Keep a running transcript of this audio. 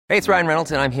Hey, it's Ryan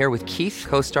Reynolds, and I'm here with Keith,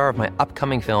 co-star of my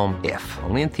upcoming film, If,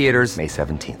 only in theaters May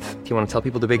 17th. Do you want to tell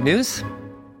people the big news?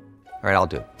 All right, I'll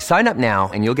do it. Sign up now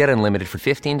and you'll get unlimited for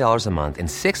 $15 a month and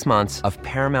 6 months of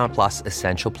Paramount Plus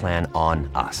Essential Plan on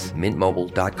us.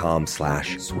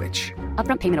 MintMobile.com/switch.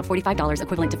 Upfront payment of $45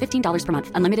 equivalent to $15 per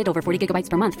month. Unlimited over 40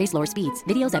 gigabytes per month. Face lower speeds.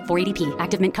 Videos at 480p.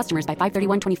 Active Mint customers by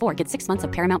 531.24 get 6 months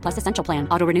of Paramount Plus Essential Plan.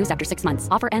 Auto renews after 6 months.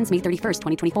 Offer ends May 31st,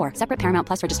 2024. Separate Paramount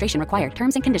Plus registration required.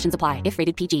 Terms and conditions apply if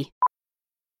rated PG.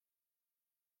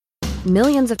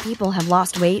 Millions of people have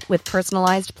lost weight with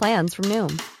personalized plans from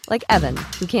Noom. Like Evan,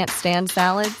 who can't stand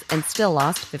salads and still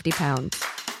lost 50 pounds.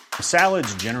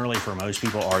 Salads generally for most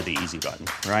people are the easy button,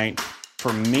 right?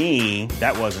 For me,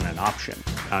 that wasn't an option.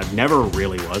 I never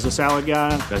really was a salad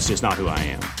guy. That's just not who I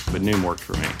am. But Noom worked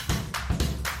for me.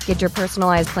 Get your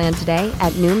personalized plan today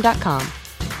at Noom.com.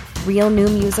 Real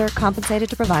Noom user compensated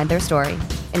to provide their story.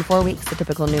 In 4 weeks, the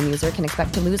typical Noom user can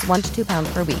expect to lose 1 to 2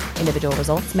 pounds per week. Individual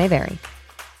results may vary.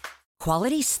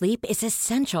 Quality sleep is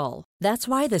essential. That's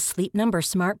why the Sleep Number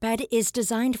Smart Bed is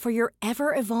designed for your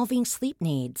ever-evolving sleep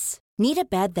needs. Need a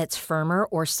bed that's firmer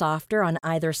or softer on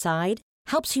either side?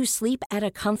 Helps you sleep at a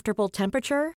comfortable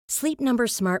temperature? Sleep Number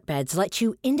Smart Beds let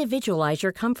you individualize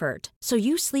your comfort, so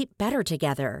you sleep better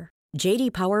together.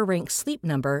 J.D. Power ranks Sleep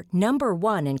Number number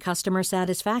 1 in customer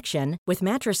satisfaction with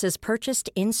mattresses purchased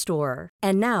in-store.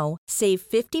 And now, save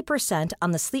 50%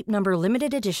 on the Sleep Number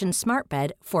Limited Edition Smart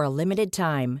Bed for a limited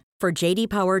time. For J.D.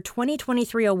 Power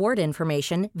 2023 award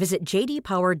information, visit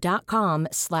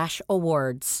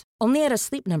jdpower.com/awards. Only at a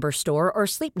Sleep Number store or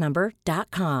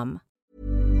sleepnumber.com.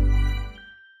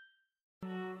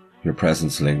 Your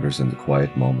presence lingers in the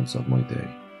quiet moments of my day,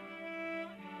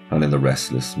 and in the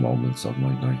restless moments of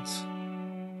my nights,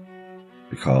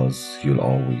 because you'll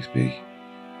always be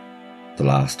the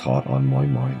last thought on my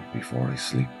mind before I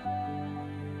sleep,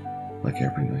 like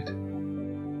every night.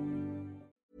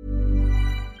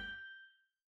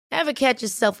 Ever catch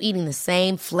yourself eating the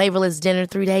same flavorless dinner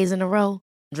 3 days in a row?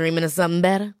 Dreaming of something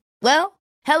better? Well,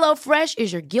 HelloFresh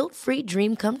is your guilt-free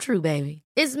dream come true, baby.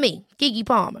 It's me, Keke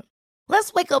Palmer.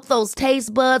 Let's wake up those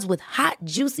taste buds with hot,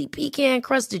 juicy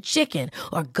pecan-crusted chicken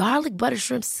or garlic butter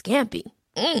shrimp scampi.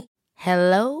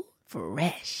 Hello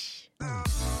Fresh.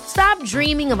 Stop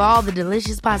dreaming of all the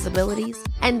delicious possibilities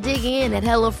and dig in at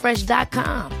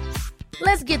HelloFresh.com.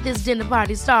 Let's get this dinner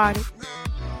party started.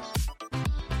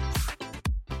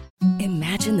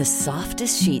 Imagine the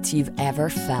softest sheets you've ever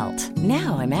felt.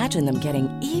 Now imagine them getting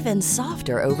even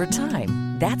softer over time.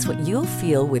 That's what you'll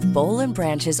feel with Boll &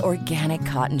 Branch's organic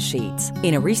cotton sheets.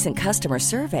 In a recent customer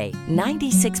survey,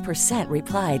 96%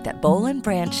 replied that Boll &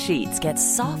 Branch sheets get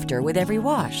softer with every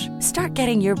wash. Start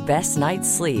getting your best night's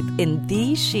sleep in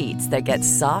these sheets that get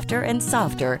softer and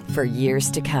softer for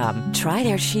years to come. Try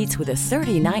their sheets with a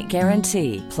 30-night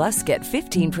guarantee. Plus, get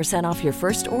 15% off your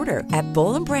first order at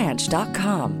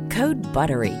bollandbranch.com. Code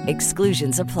BUTTERY.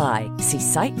 Exclusions apply. See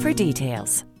site for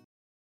details.